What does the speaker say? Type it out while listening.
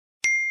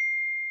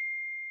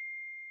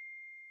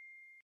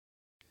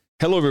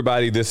Hello,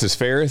 everybody. This is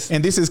Ferris.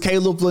 And this is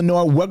Caleb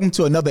Lenore. Welcome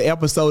to another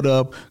episode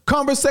of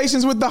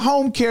Conversations with the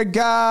Homecare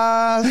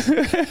Guys.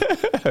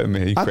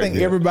 Man, I think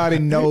everybody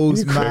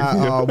knows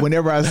my,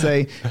 whenever I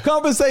say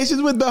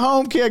Conversations with the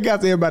Homecare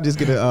Guys, everybody just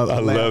get a I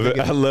love it.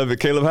 I love it.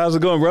 Caleb, how's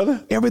it going,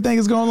 brother? Everything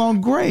is going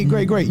along great.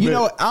 You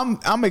know,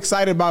 I'm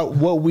excited about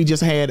what we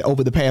just had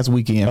over the past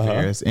weekend,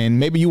 Ferris. And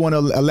maybe you want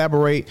to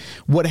elaborate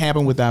what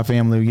happened with our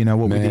family, you know,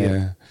 what we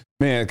did.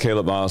 Man,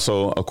 Caleb,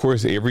 so of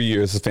course, every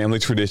year it's a family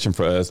tradition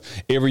for us.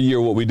 Every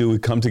year what we do, we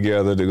come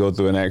together to go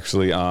through and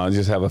actually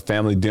just have a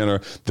family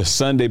dinner the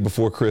Sunday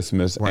before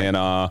Christmas. Right.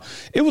 And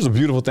it was a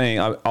beautiful thing.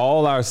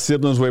 All our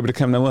siblings were able to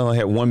come down. We only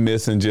had one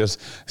missing.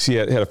 She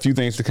had a few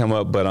things to come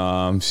up,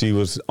 but she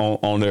was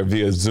on there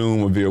via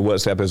Zoom or via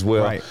WhatsApp as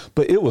well. Right.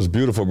 But it was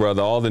beautiful,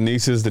 brother. All the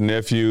nieces, the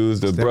nephews,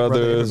 the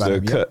brothers,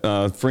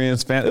 the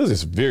friends, family. It was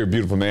just very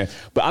beautiful, man.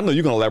 But I know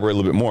you're going to elaborate a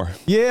little bit more.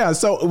 Yeah.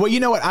 So, well, you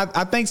know what?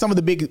 I think some of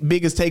the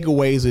biggest takeaways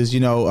is, you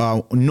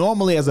know,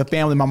 normally as a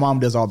family, my mom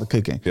does all the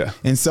cooking. Yeah.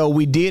 And so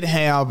we did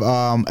have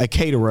a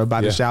caterer by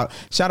the shout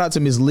out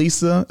to Miss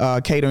Lisa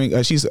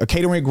catering. She's a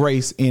catering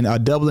Grace in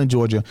Dublin,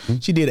 Georgia. Mm-hmm.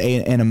 She did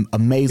an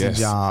amazing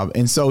job.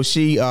 And so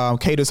she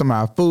catered some of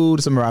our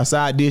food, some of our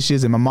side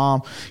dishes. And my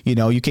mom, you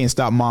know, you can't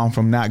stop mom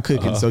from not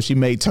cooking. So she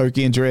made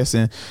turkey and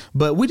dressing.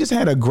 But we just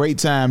had a great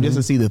time just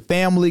to see the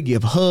family,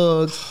 give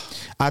hugs.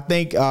 I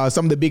think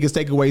some of the biggest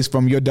takeaways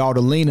from your daughter,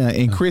 Lena,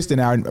 and Kristen,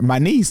 my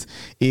niece,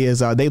 is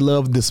they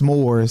love the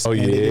s'mores. Oh,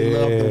 yeah. And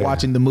they love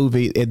watching the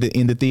movie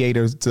in the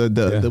theaters,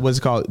 the what's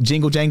it called?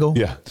 Jingle Jangle?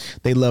 Yeah.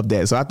 They love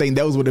that. So I think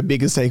those were the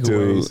biggest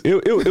takeaways.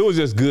 Dude, it was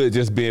just good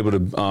just being able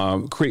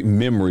to create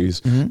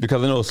memories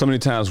because I know so many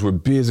times we're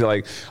busy.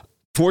 Like,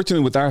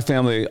 fortunately, with our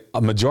family,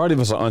 a majority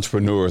of us are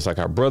entrepreneurs. Like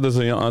our brothers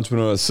are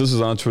entrepreneurs,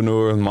 sisters are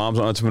entrepreneurs, mom's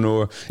are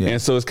entrepreneur,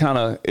 and so it's kind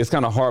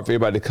of hard for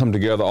everybody to come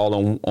together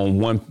all on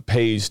one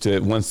page to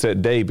one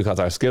set day because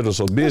our schedule's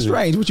so busy. That's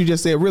strange what you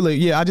just said. Really,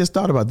 yeah, I just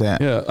thought about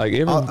that. Yeah,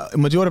 like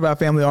majority of our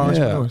family are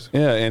entrepreneurs.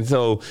 Yeah, and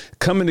so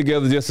coming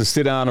together just to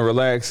sit down and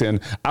relax.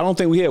 And I don't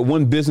think we had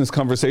one business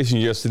conversation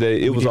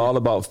yesterday. It was all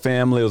about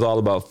family. It was all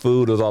about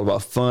food. It was all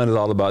about fun. It was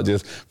all about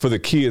just for the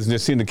kids and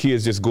just seeing the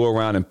kids just go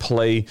around and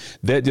play.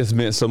 That just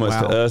meant so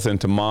much. To us and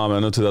to mom and I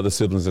know to the other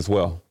siblings as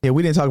well. Yeah,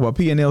 we didn't talk about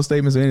P&L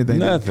statements or anything.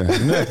 Nothing.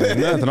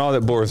 All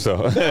that boring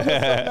stuff.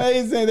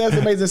 That's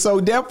amazing.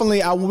 So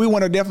definitely, we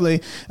want to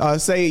definitely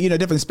say, you know,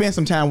 definitely spend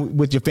some time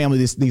with your family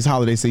these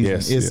holiday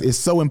seasons. It's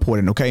so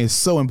important. Okay, it's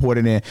so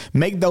important, and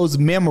make those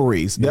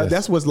memories.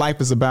 That's what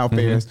life is about,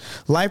 Ferris.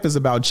 Life is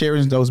about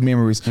cherishing those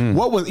memories.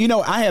 What was, you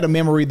know, I had a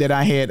memory that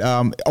I had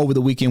over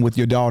the weekend with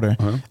your daughter.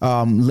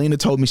 Lena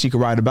told me she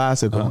could ride a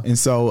bicycle, and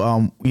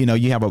so you know,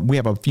 we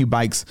have a few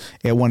bikes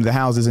at one of the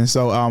houses, and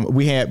so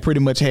we had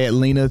pretty much had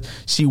Lena.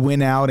 She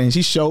went out and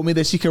she showed me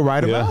that she could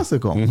ride a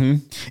bicycle.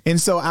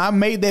 And so I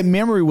made that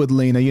memory with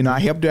Lena. You know, I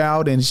helped her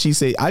out and she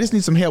said, I just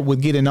need some help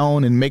with getting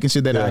on and making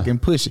sure that I can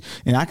push it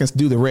and I can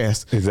do the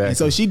rest. Exactly. And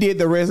so she did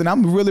the rest, and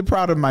I'm really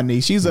proud of my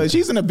niece. She's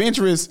an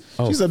adventurous,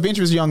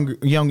 young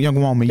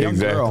woman, young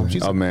girl.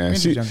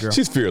 She's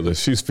she's fearless.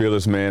 She's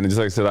fearless, man. And just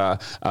like I said, our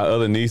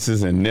other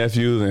nieces and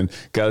nephews, and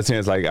got a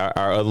chance, like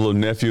our other little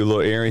nephew,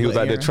 little Aaron, he was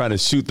out there trying to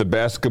shoot the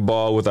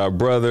basketball with our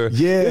brother.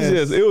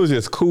 It was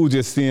just cool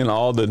just seeing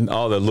all the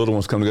little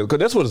ones come together, because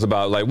that's what it's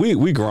about. Like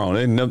we grown,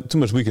 ain't too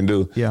much we can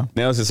do.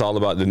 Now it's just all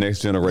about the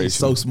next generation. He's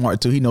so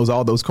smart too. He knows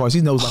all those cars.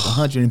 He knows like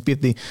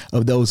 150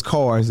 of those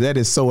cars. That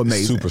is so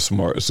amazing. Super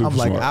smart. I'm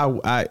like,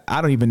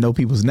 I don't even know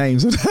people's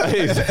names.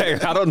 Exactly.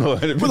 I don't know.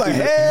 We're like,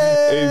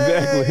 hey,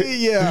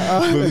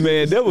 exactly. But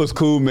man, that was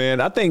cool,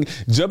 man. I think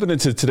jumping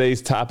into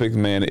today's topic,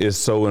 man, is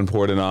so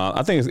important.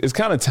 I think it's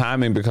kind of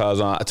timing, because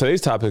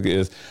today's topic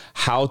is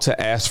how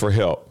to ask for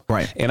help.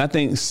 Right. And I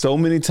think so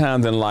many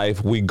times in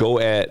life, we go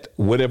at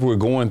whatever we're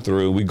going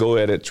through, we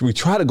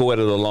try to go at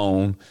it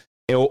alone,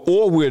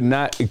 or we're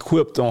not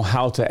equipped on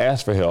how to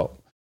ask for help.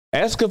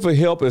 Asking for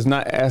help is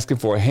not asking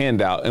for a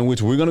handout, in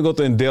which we're going to go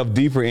through and delve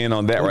deeper in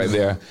on that right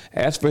there.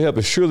 Ask for help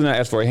is surely not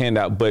ask for a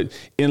handout, but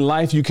in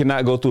life, you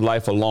cannot go through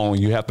life alone.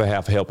 You have to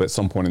have help at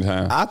some point in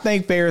time. I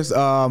think, Ferris,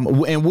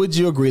 and would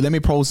you agree, let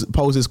me pose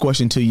this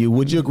question to you.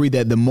 Would you agree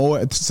that the more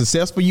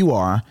successful you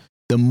are,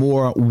 the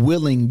more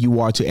willing you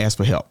are to ask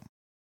for help?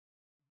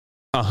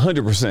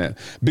 100%.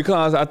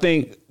 Because I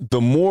think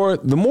the more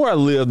I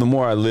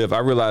live, I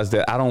realize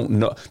that I don't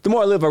know. The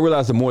more I live, I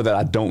realize the more that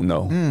I don't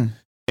know.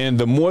 And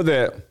the more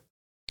that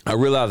I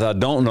realize I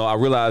don't know, I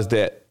realize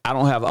that I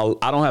don't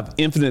have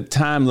infinite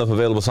time left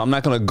available. So I'm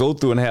not going to go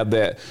through and have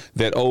that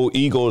old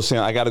ego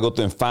saying I got to go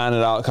through and find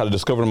it out, kind of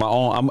discover it on my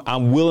own.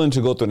 I'm willing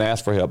to go through and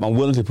ask for help. I'm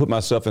willing to put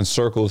myself in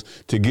circles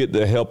to get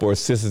the help or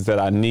assistance that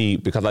I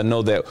need, because I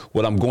know that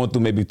what I'm going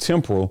through may be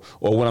temporal,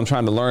 or what I'm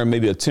trying to learn may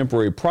be a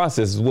temporary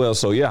process as well.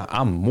 So yeah,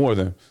 I'm more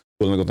than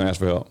willing to go and ask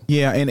for help.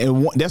 Yeah,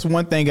 and that's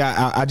one thing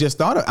I just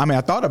thought of.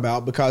 I thought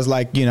about, because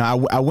like, you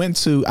know, I went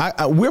to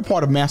we're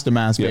part of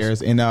masterminds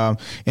fairs, and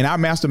in our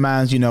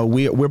masterminds, you know,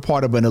 we're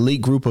part of an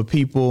elite group of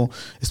people,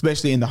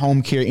 especially in the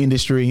home care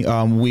industry.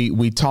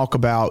 We talk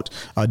about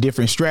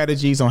different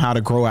strategies on how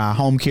to grow our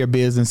home care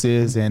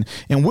businesses, and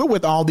we're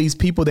with all these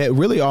people that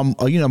really are,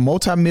 you know,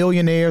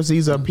 multimillionaires.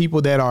 These are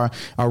people that are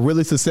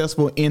really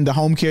successful in the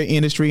home care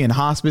industry and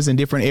hospice and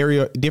different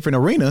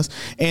arenas,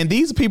 and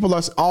these people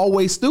are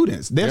always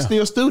students. They're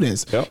still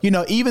students. Yep. You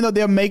know, even though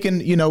they're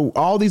making, you know,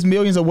 all these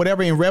millions or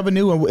whatever in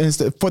revenue and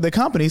for the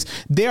companies,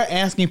 they're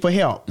asking for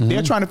help. Mm-hmm.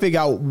 They're trying to figure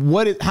out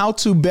how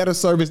to better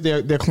service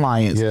their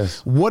clients.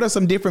 Yes. What are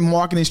some different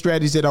marketing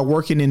strategies that are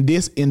working in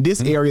this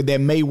area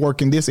that may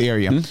work in this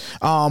area?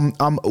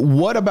 Mm-hmm.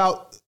 What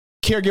about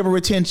caregiver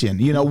retention?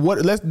 You know,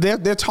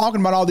 they're talking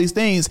about all these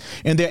things,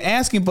 and they're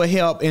asking for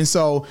help. And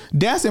so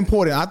that's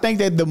important. I think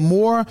that the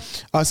more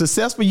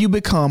successful you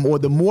become, or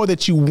the more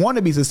that you want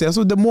to be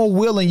successful, the more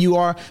willing you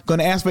are going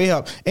to ask for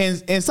help.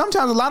 And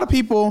sometimes a lot of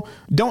people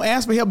don't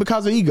ask for help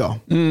because of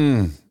ego.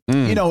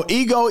 You know,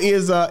 ego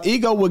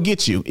will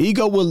get you.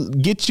 Ego will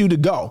get you to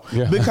go,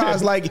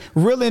 because like,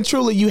 really and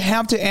truly, you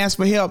have to ask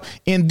for help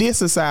in this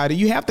society.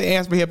 You have to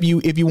ask for help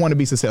if you want to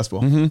be successful.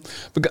 Mm-hmm.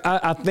 Because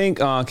I think,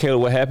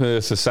 Caleb, what happened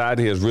is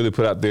society has really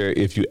put out there,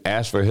 if you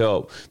ask for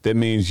help, that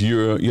means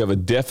you have a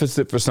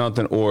deficit for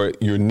something, or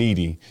you're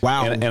needy.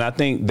 Wow. And I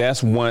think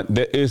that's one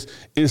that is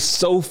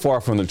so far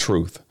from the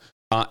truth.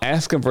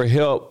 Asking for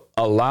help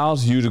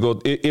allows you to go.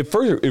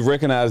 First, it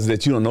recognizes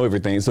that you don't know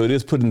everything, so it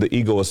is putting the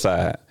ego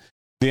aside.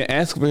 Then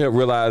asking for help,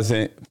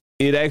 realizing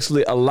it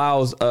actually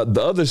allows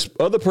the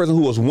other person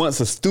who was once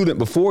a student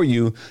before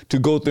you to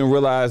go through and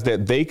realize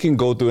that they can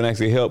go through and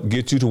actually help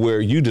get you to where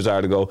you desire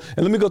to go.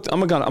 And let me go.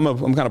 I'm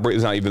gonna break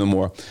this down even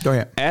more. Go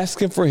ahead.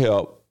 Asking for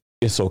help.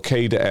 It's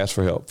okay to ask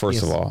for help.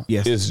 First of all,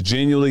 it's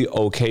genuinely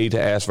okay to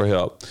ask for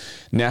help.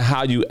 Now,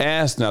 how you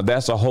ask,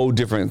 that's a whole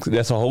different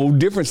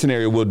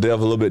scenario. We'll delve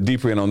a little bit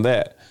deeper in on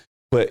that.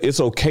 But it's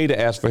okay to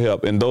ask for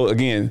help. And though,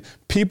 again,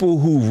 people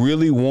who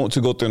really want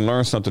to go through and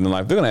learn something in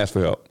life, they're going to ask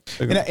for help.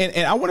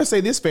 And I want to say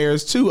this,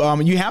 Ferris, too.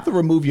 You have to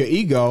remove your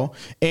ego,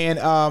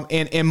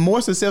 and more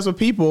successful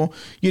people,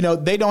 you know,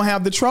 they don't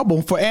have the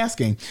trouble for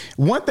asking.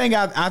 One thing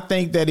I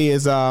think that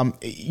is,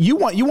 you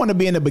want to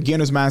be in a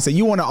beginner's mindset.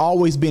 You want to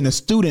always be in a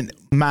student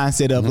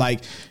mindset of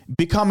like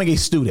becoming a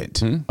student.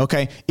 Mm-hmm.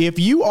 Okay. If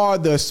you are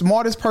the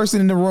smartest person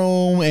in the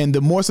room and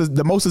the most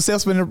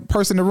successful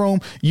person in the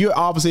room, you're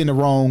obviously in the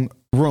wrong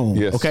room.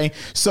 Yes. Okay.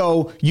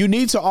 So you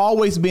need to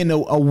always be in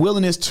a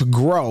willingness to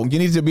grow. You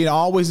need to be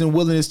always in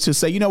willingness to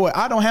say, you know what,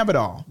 I don't have it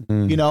all.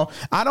 You know,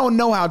 I don't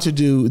know how to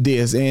do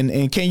this.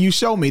 And can you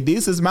show me?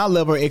 This is my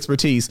level of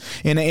expertise.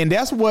 And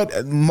that's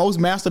what most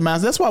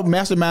masterminds, that's why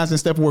masterminds and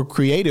stuff were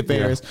created,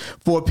 Ferris,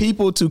 for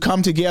people to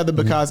come together,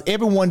 because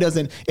everyone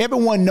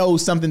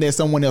knows something that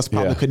someone else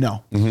probably could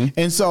know. Mm-hmm.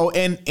 And so,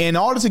 in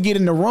order to get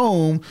in the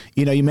room,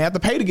 you know, you may have to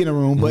pay to get in the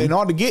room, but in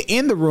order to get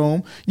in the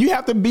room, you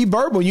have to be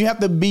verbal, you have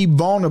to be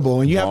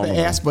vulnerable, and you have to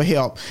ask for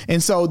help.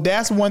 And so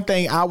that's one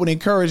thing I would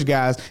encourage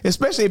guys,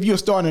 especially if you're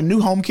starting a new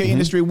home care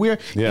industry. We're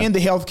in the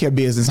healthcare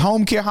business,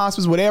 home care,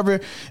 hospice, whatever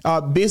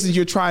business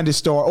you're trying to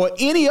start, or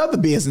any other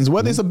business,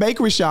 whether it's a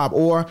bakery shop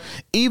or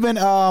even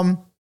a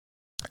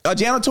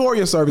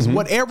janitorial service,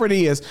 whatever it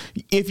is.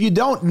 If you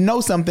don't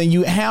know something,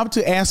 you have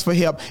to ask for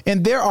help.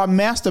 And there are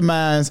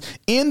masterminds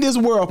in this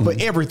world for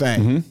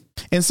everything.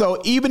 And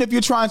so even if you're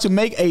trying to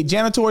make a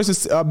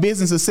janitorial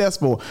business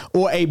successful,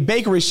 or a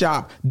bakery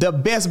shop, the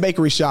best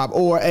bakery shop,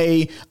 or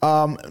a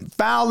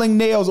filing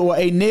nails, or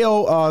a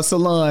nail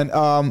salon,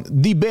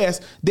 the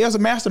best, there's a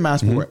mastermind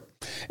for it.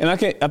 And I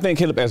think,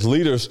 Caleb, as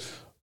leaders,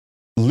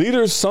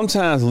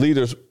 sometimes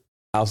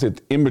I'll say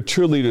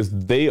immature leaders,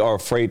 they are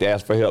afraid to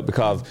ask for help,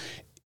 because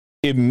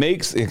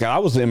I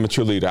was an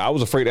immature leader. I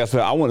was afraid to ask for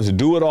help. I wanted to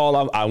do it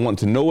all. I wanted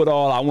to know it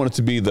all. I wanted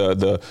to be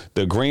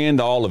the grand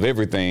all of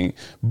everything.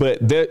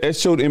 But that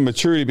showed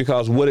immaturity,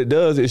 because what it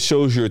does, it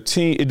shows your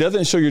team. It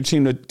doesn't show your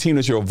team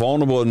that you're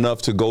vulnerable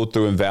enough to go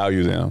through and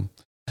value them.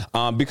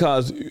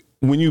 Because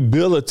when you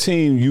build a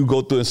team, you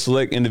go through and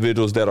select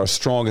individuals that are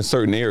strong in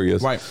certain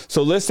areas. Right.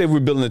 So let's say we're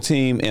building a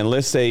team, and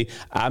let's say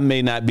I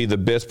may not be the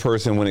best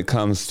person when it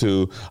comes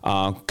to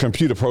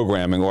computer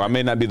programming, or I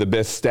may not be the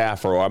best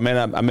staffer, or I may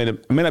not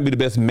be the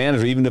best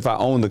manager, even if I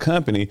own the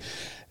company.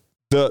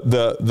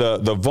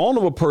 The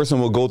vulnerable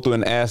person will go through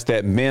and ask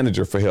that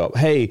manager for help.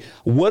 Hey,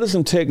 what are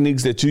some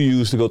techniques that you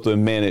use to go through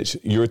and manage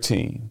your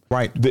team?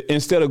 Right.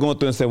 Instead of going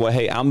through and saying, well,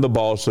 hey, I'm the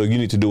boss, so you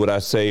need to do what I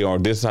say, or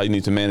this is how you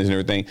need to manage and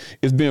everything.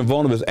 It's being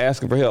vulnerable, it's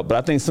asking for help. But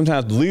I think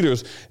sometimes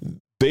leaders,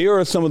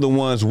 we're some of the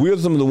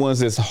ones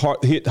that's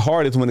hit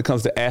hardest when it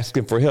comes to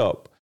asking for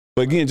help.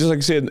 But again, just like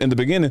you said in the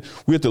beginning,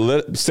 we have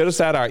to set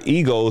aside our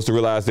egos to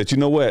realize that, you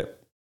know what?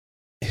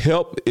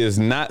 Help is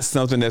not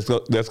something that's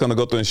going to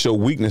go through and show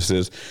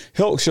weaknesses.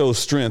 Help shows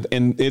strength,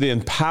 and it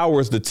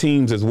empowers the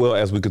teams as well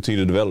as we continue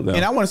to develop them.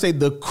 And I want to say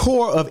the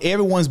core of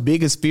everyone's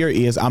biggest fear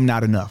is I'm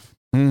not enough.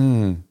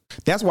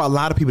 That's why a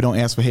lot of people don't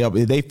ask for help.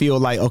 They feel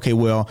like, okay,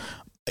 well,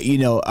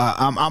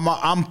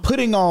 I'm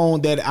putting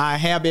on that I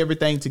have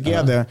everything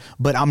together,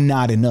 but I'm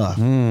not enough.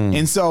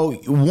 And so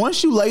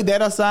once you lay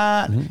that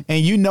aside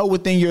and you know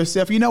within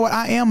yourself, you know what,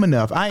 I am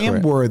enough. I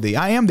am worthy.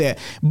 I am that,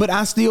 but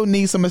I still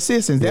need some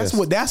assistance.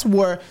 That's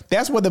where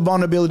the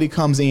vulnerability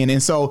comes in.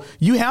 And so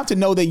you have to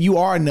know that you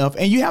are enough,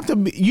 and you have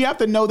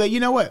to know that, you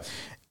know what,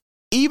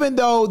 even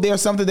though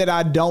there's something that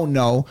I don't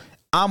know,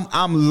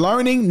 I'm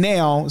learning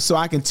now so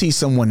I can teach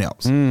someone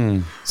else.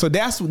 So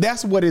that's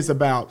what it's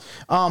about.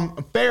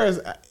 Ferris,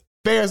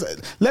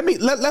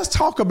 let's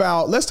talk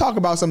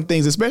about some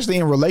things, especially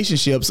in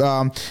relationships.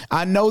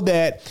 I know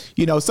that,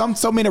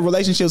 so many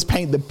relationships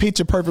paint the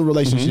picture perfect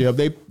relationship.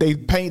 They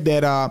paint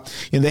that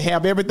they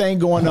have everything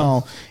going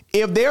on.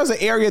 If there's an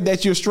area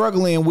that you're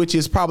struggling in, which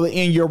is probably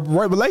in your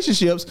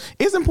relationships,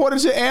 it's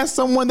important to ask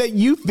someone that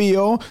you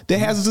feel that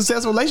has a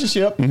successful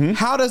relationship.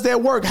 How does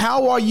that work?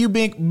 How are you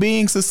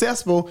being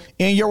successful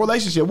in your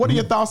relationship? What are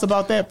your thoughts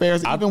about that,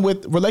 Ferris, even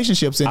with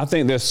relationships? I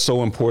think that's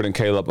so important,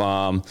 Caleb.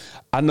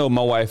 I know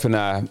my wife and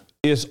I,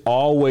 it's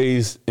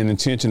always an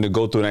intention to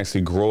go through and actually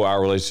grow our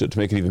relationship to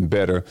make it even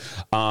better.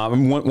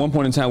 One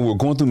point in time, we were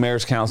going through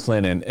marriage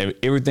counseling and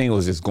everything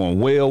was just going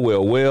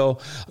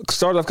well.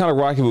 Started off kind of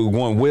rocky, we were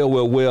going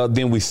well.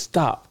 Then we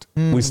stopped.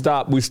 We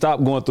stopped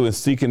going through and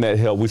seeking that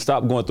help. We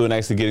stopped going through and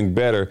actually getting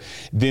better.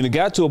 Then it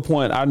got to a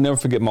point, I'll never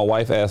forget, my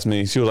wife asked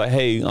me, she was like,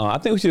 hey, I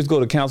think we should just go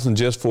to counseling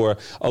just for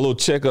a little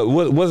checkup.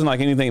 It wasn't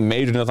like anything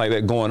major, nothing like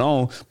that going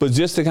on, but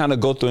just to kind of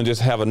go through and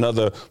just have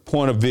another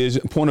point of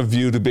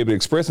view to be able to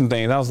express some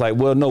things. I was like,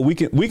 well, no, we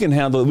can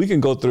handle it. We can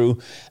go through.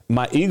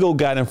 My ego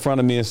got in front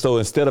of me. And so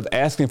instead of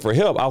asking for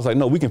help, I was like,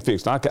 no, we can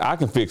fix it. I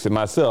can fix it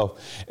myself.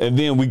 And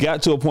then we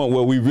got to a point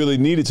where we really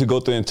needed to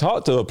go through and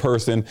talk to a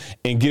person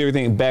and get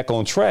everything back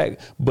on track.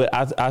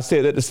 But I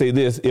said that to say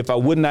this: if I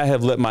would not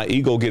have let my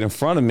ego get in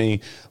front of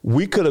me,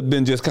 we could have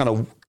been just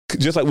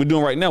like we're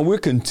doing right now. We're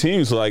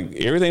continuously, like,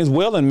 everything's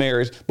well in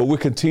marriage, but we're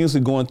continuously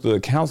going through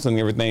the counseling and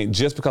everything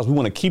just because we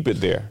want to keep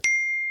it there.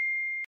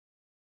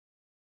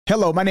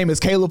 Hello, my name is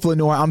Caleb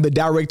Flanor. I'm the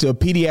Director of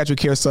Pediatric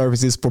Care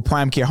Services for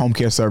Homecare Home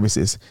Care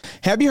Services.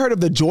 Have you heard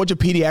of the Georgia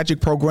Pediatric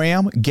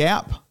Program,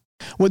 GAP?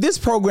 Well, this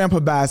program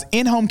provides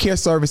in-home care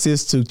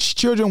services to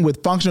children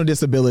with functional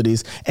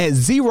disabilities at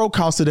zero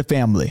cost to the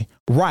family.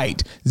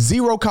 Right,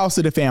 zero cost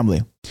to the family.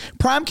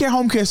 Homecare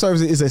Home Care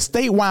Services is a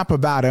statewide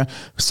provider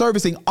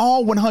servicing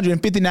all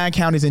 159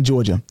 counties in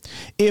Georgia.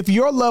 If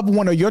your loved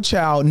one or your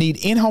child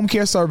need in-home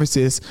care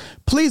services,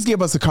 please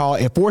give us a call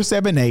at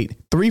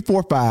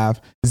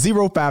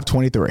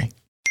 478-345-0523.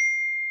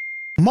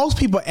 Most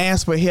people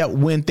ask for help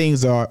when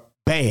things are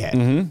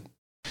bad.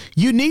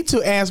 You need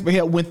to ask for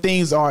help when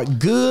things are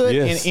good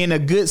and in a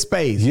good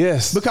space.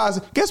 Yes.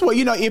 Because guess what?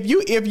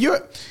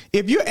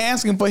 If you're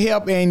asking for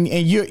help and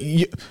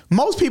you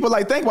most people,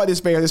 like, think about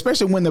this, Ferris,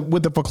 especially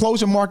with the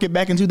foreclosure market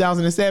back in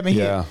 2007.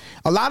 Yeah.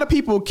 A lot of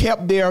people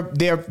kept their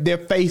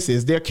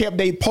faces, kept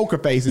their poker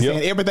faces,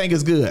 and everything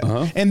is good.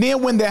 And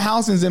then when their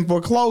house is in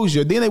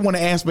foreclosure, then they want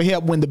to ask for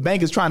help when the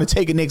bank is trying to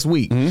take it next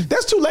week.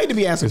 That's too late to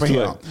be asking for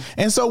help.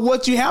 And so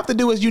what you have to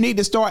do is you need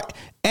to start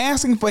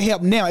asking for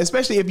help now,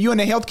 especially if you're in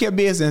the healthcare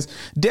business.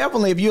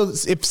 Definitely,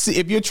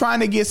 if you're trying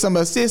to get some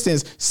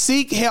assistance,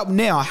 seek help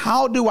now.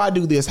 How do I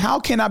do this?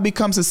 How can I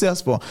become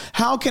successful?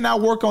 How can I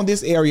work on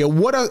this area?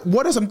 What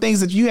are some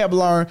things that you have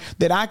learned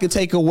that I could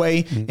take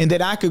away and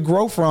that I could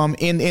grow from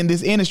in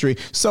this industry?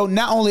 So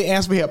not only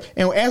ask for help,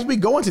 and as we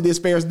go into this,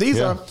 Ferris,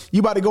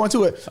 you about to go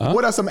into it.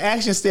 What are some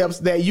action steps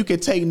that you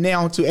could take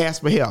now to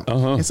ask for help?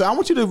 And so I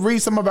want you to read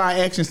some of our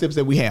action steps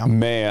that we have.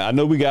 Man, I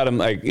know we got them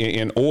like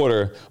in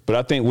order, but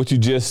I think what you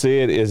just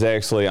said is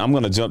actually, I'm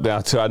going to jump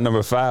down to our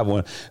number 5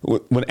 one.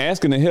 When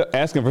asking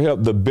for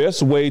help, the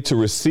best way to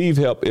receive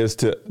help is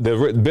to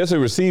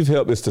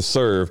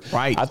serve.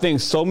 Right. I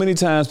think so many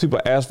times people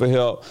ask for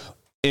help,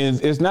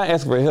 and it's not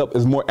asking for help;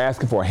 it's more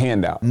asking for a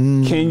handout.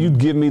 Can you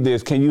give me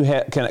this? Can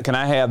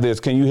I have this?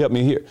 Can you help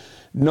me here?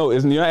 No,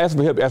 you're not asking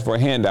for help. Ask for a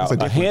handout.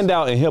 A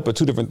handout and help are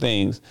two different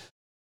things.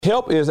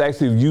 Help is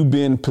actually you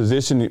being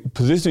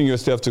positioning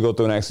yourself to go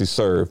through and actually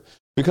serve.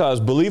 Because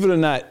believe it or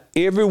not,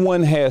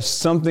 everyone has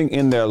something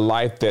in their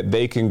life that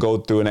they can go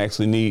through and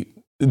actually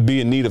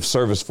be in need of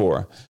service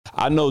for.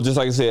 I know, just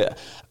like I said,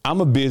 I'm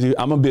a busy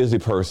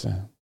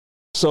person.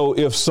 So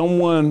let's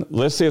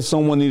say if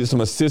someone needed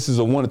some assistance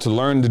or wanted to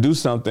learn to do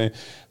something,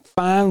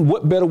 find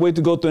what better way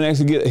to go through and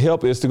actually get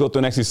help is to go through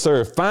and actually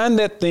serve. Find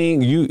that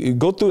thing, you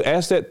go through,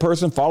 ask that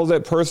person, follow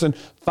that person,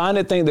 find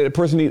that thing that the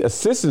person needs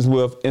assistance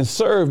with and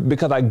serve,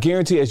 because I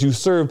guarantee as you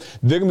serve,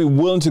 they're going to be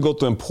willing to go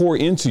through and pour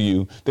into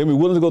you. They're going to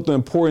be willing to go through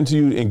and pour into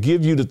you and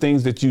give you the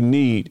things that you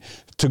need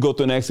to go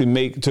through and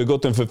actually go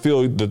through and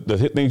fulfill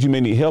the things you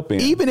may need help in.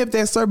 Even if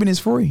that serving is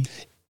free.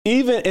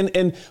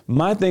 And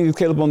my thing is,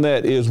 Caleb, on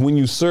that is when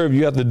you serve,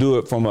 you have to do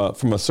it from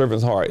a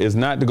servant's heart. It's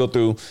not to go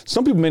through.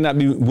 Some people may not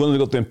be willing to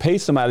go through and pay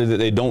somebody that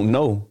they don't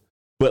know.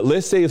 But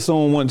let's say if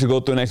someone wanted to go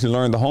through and actually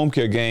learn the home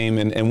care game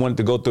and wanted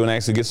to go through and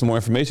actually get some more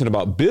information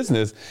about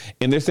business,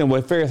 and they're saying,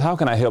 well, Ferris, how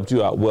can I help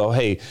you out? Well,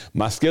 hey,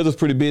 my schedule's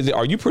pretty busy.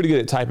 Are you pretty good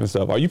at typing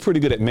stuff? Are you pretty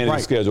good at managing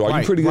schedule? Are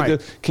you pretty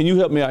good? Can you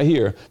help me out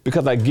here?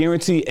 Because I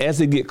guarantee as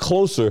they get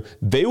closer,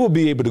 they will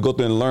be able to go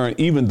through and learn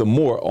even the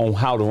more on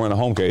how to run a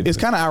home care. It's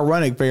kind of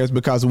ironic, Ferris,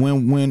 because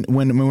when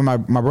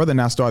my brother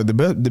and I started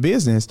the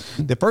business,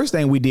 the first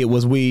thing we did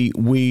was we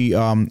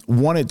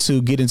wanted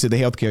to get into the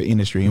healthcare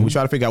industry, and we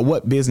tried to figure out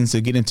what business to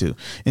get into.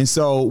 And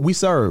so we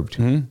served.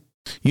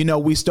 You know,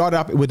 we started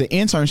off with an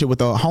internship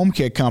with a home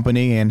care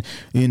company, and,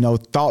 you know,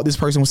 thought this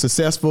person was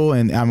successful,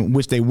 and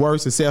which they were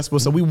successful.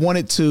 So we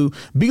wanted to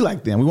be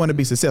like them. We wanted to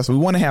be successful.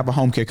 We want to have a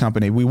home care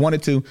company. We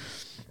wanted to,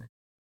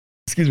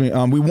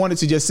 we wanted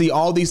to just see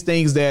all these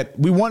things that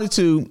we wanted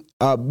to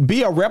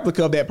be a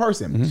replica of that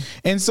person.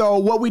 And so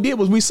what we did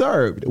was we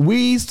served,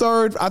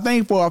 I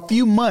think, for a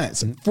few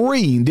months,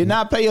 free, did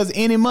not pay us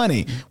any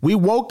money. We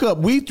woke up,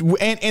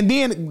 and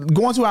then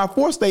going to our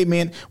fourth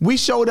statement, we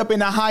showed up in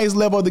the highest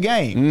level of the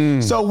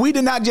game. So we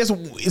did not just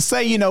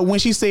say, you know, when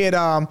she said,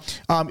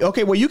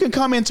 okay, well, you can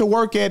come into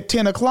work at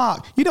 10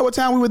 o'clock. You know what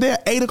time we were there?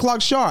 8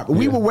 o'clock sharp.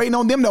 We were waiting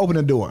on them to open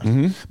the door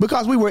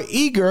because we were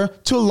eager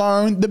to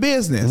learn the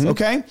business.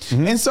 Okay.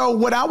 And so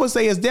what I would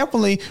say is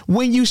definitely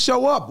when you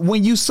show up,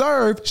 when you serve,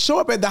 show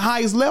up at the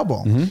highest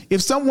level.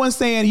 If someone's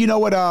saying, you know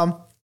what,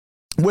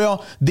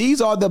 well, these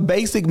are the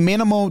basic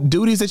minimal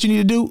duties that you need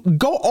to do,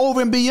 go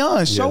over and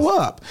beyond, show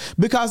up,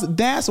 because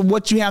that's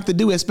what you have to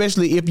do,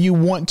 especially if you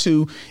want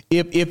to,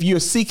 if you're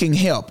seeking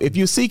help, if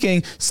you're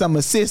seeking some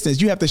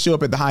assistance, you have to show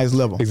up at the highest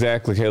level.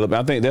 Exactly, Caleb.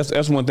 I think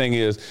that's one thing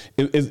is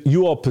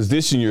you all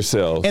position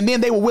yourselves. And then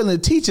they were willing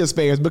to teach us,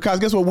 Ferris, because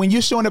guess what? When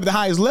you're showing up at the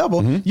highest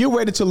level, you're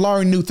ready to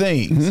learn new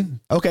things.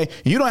 Okay.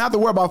 You don't have to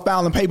worry about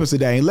filing papers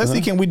today. Let's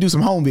see, can we do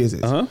some home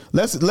visits?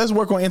 Let's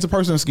work on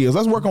interpersonal skills.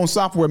 Let's work on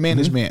software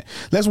management.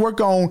 Let's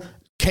work on,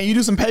 can you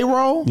do some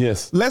payroll?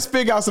 Yes. Let's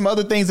figure out some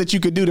other things that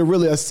you could do to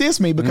really assist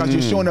me, because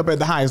you're showing up at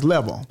the highest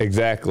level.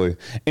 Exactly.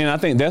 And I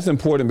think that's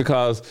important,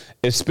 because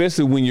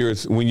especially when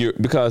you're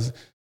because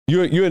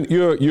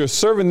you're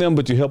serving them,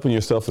 but you're helping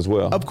yourself as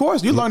well. Of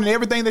course, you're learning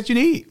everything that you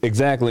need.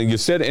 Exactly. You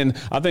said it. And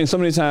I think so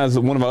many times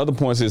one of our other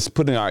points is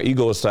putting our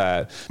ego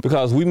aside,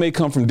 because we may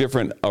come from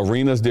different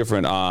arenas,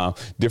 different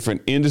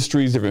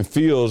industries, different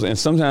fields. And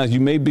sometimes you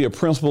may be a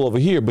principal over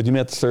here, but you may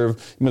have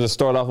to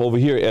start off over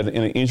here in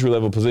an entry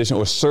level position,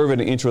 or serve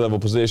in an entry level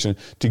position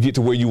to get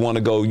to where you want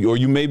to go. Or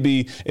you may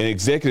be an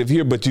executive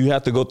here, but you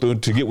have to go through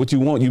to get what you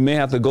want. You may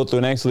have to go through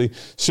and actually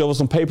show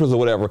some papers or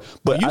whatever.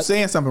 But you're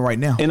saying something right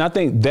now. And I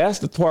think that's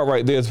the part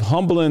right there, is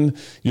humbling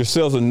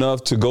yourselves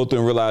enough to go through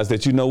and realize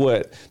that, you know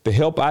what, the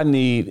help I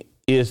need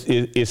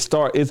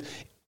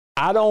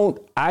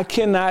I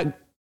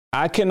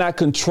cannot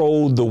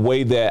control the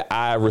way that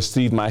I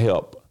receive my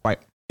help. Right.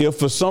 If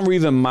for some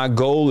reason my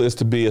goal is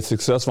to be a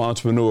successful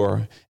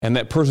entrepreneur, and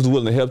that person's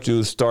willing to help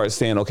you, start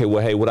saying, okay,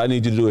 well, hey, what I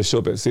need you to do is show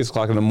up at 6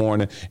 o'clock in the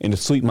morning and to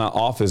sweep my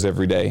office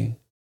every day.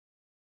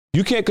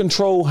 You can't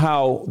control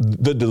how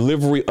the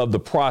delivery of the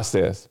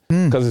process,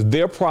 because it's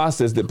their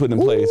process that put in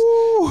place.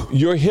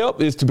 Your help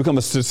is to become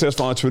a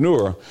successful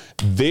entrepreneur.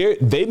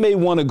 They may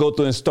want to go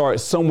through and start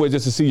somewhere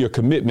just to see your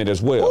commitment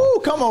as well.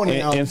 Ooh, come on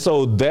now. And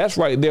so that's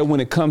right there when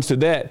it comes to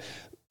that.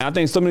 I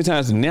think so many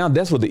times now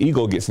that's where the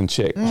ego gets in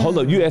check. Hold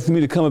up, you asking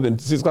me to come up at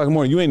 6 o'clock in the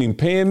morning. You ain't even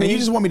paying me. And you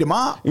just want me to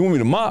mop? You want me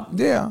to mop?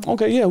 Yeah.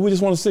 Okay, yeah, we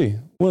just want to see.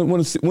 We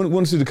want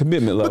to see the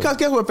commitment level. Because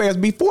guess what, Ferris?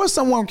 Before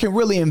someone can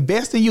really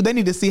invest in you, they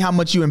need to see how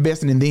much you're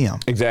investing in them.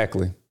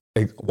 Exactly.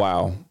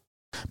 Wow.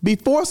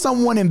 Before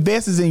someone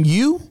invests in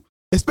you,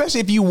 especially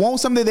if you want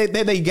something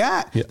that they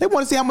got, they want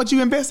to see how much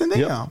you invest in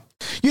them. Yep.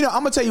 You know,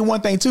 I'm going to tell you one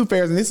thing too,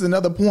 Ferris, and this is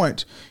another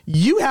point.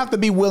 You have to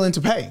be willing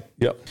to pay.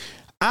 Yep.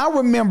 I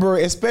remember,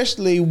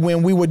 especially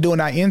when we were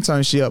doing our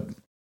internship,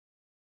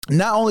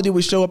 not only did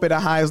we show up at our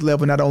highest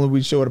level, not only did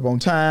we show up on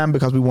time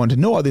because we wanted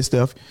to know all this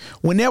stuff,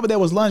 whenever there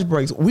was lunch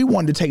breaks, we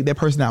wanted to take that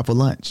person out for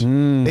lunch.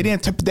 They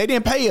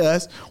didn't pay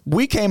us.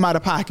 We came out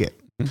of pocket.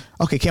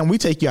 Okay, can we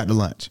take you out to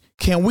lunch?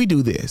 Can we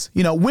do this?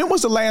 You know, when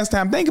was the last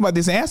time, think about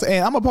this answer,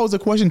 and I'm gonna pose a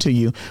question to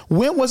you.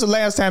 When was the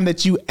last time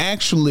that you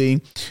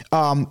actually,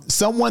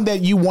 someone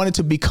that you wanted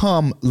to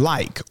become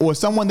like, or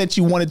someone that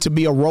you wanted to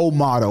be a role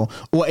model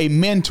or a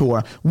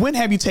mentor, when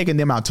have you taken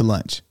them out to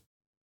lunch?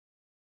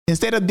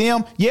 Instead of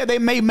them, they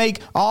may make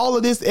all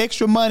of this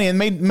extra money and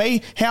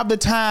may have the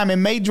time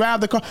and may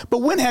drive the car. But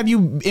when have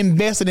you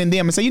invested in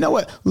them and say, you know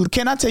what,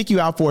 can I take you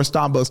out for a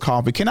Starbucks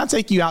coffee? Can I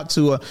take you out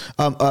to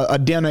a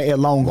dinner at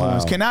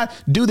Longhorns? Wow. Can I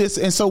do this?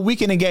 And so we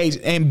can engage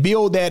and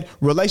build that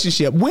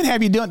relationship. When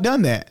have you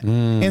done that?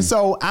 And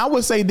so I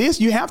would say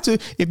this, you have to,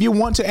 if you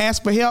want to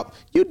ask for help,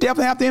 you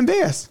definitely have to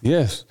invest.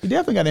 Yes. You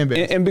definitely got to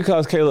invest. And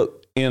because, Caleb,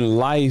 in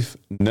life,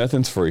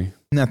 nothing's free.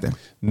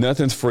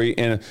 Nothing's free.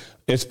 And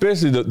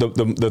Especially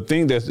the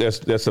thing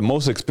that's the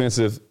most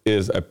expensive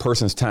is a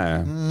person's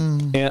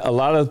time. And a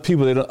lot of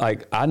people, they don't,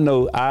 like, I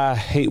know I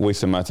hate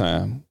wasting my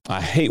time.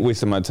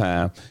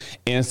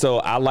 And so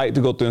I like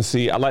to go through and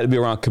see, I like to be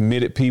around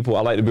committed people.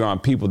 I like to be around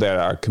people that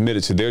are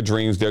committed to their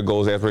dreams, their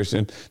goals,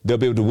 aspirations. They'll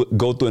be able to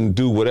go through and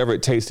do whatever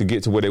it takes to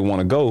get to where they want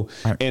to go.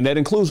 Right. And that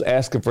includes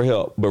asking for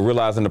help, but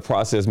realizing the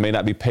process may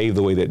not be paved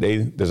the way that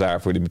they desire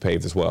for it to be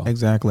paved as well.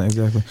 Exactly.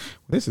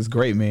 This is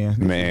great, man.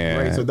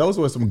 Great. So those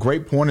were some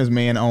great pointers,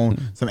 man, on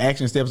some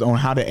action steps on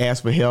how to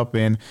ask for help.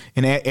 And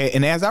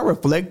as I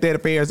reflect that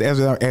affairs,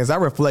 as I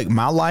reflect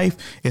my life,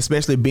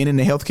 especially being in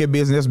the healthcare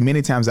business,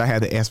 many times I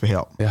had to ask for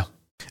help. Yeah.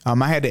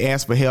 I had to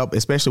ask for help,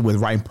 especially with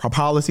writing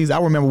policies.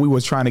 I remember we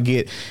was trying to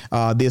get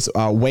this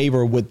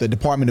waiver with the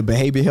Department of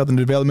Behavior, Health and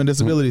Development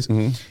Disabilities.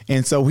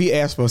 And so he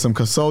asked for some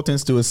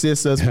consultants to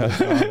assist us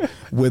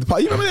with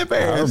you remember that,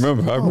 Ferris? I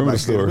remember the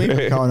story.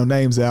 We calling them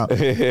names out.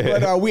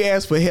 But we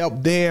asked for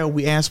help there.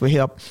 We asked for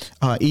help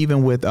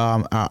even with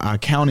our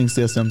accounting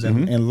systems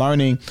and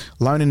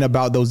learning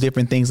about those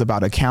different things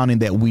about accounting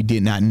that we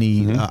did not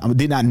need,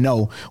 did not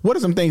know. What are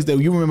some things that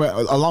you remember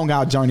along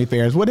our journey,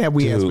 Ferris? What have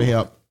we asked for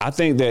help? I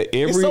think that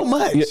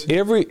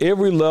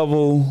every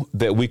level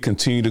that we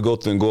continue to go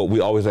through and go up,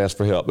 we always ask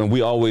for help, and we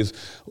always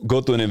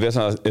go through and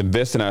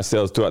invest in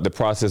ourselves throughout the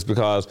process,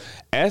 because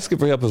asking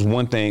for help is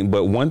one thing,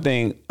 but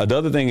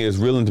another thing is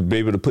willing to be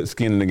able to put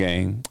skin in the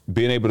game,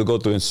 being able to go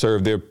through and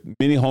serve. There are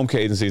many home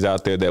care agencies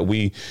out there that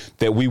we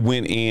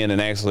went in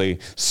and actually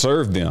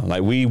served them.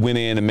 Like, we went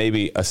in and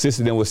maybe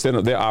assisted them with setting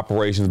up their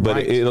operations, but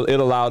it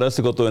allowed us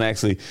to go through and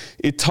actually,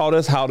 it taught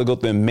us how to go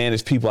through and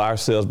manage people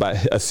ourselves by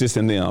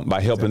assisting them,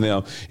 by helping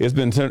them. It's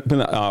been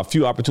a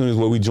few opportunities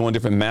where we join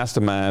different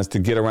masterminds to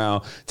get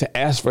around to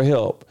ask for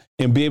help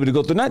and be able to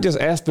go through, not just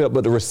ask for help,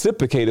 but to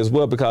reciprocate as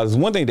well, because it's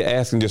one thing to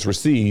ask and just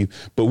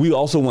receive, but we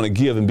also want to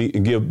give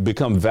and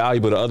become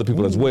valuable to other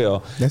people as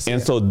well.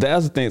 So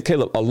that's the thing,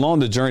 Caleb, along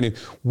the journey,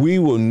 we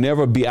will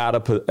never be out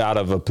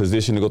of a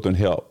position to go through and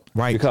help.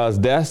 Right. Because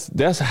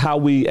that's how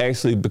we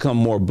actually become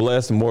more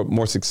blessed and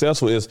more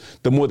successful, is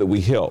the more that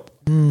we help.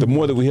 The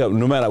more that we help,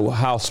 no matter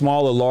how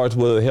small or large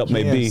whether the help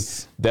may be,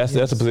 that's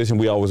a position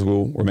we always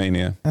will remain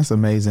in. That's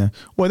amazing.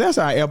 Well, that's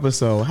our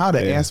episode, how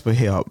to ask for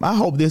help. I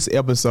hope this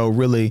episode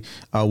really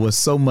was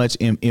so much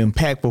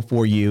impactful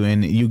for you,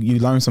 and you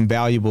learned some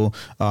valuable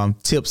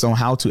tips on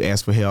how to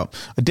ask for help.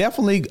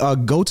 Definitely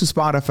go to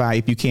Spotify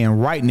if you can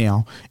right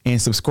now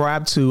and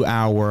subscribe to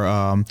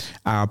our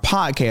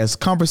podcast,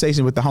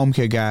 Conversation with the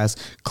Homecare Guys.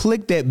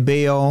 Click that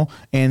bell,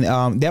 and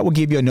that will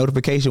give you a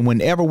notification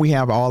whenever we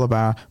have all of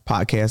our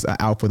podcasts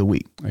out for the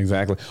week.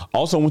 Exactly.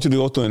 Also, I want you to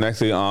go through and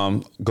actually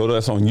go to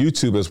us on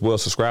YouTube as well.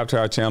 Subscribe to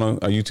our channel,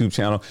 our YouTube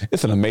channel.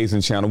 It's an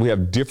amazing channel. We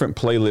have different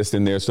playlists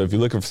in there. So if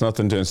you're looking for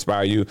something to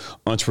inspire you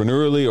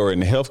entrepreneurially or in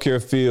the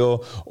healthcare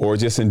field or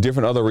just in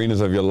different other arenas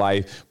of your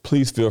life,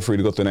 please feel free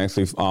to go through and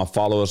actually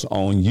follow us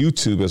on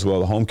YouTube as well,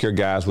 the Homecare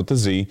Guys with the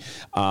Z.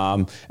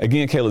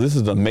 Again, Kayla, this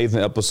is an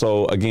amazing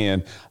episode.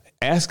 Again,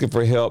 asking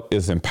for help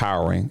is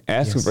empowering.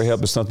 Asking for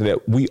help is something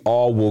that we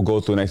all will go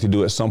through and actually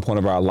do at some point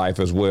of our life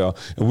as well.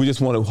 And we just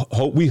want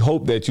to we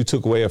hope that you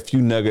took away a few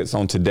nuggets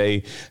on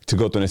today to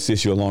go through and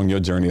assist you along your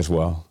journey as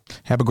well.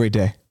 Have a great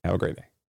day. Have a great day.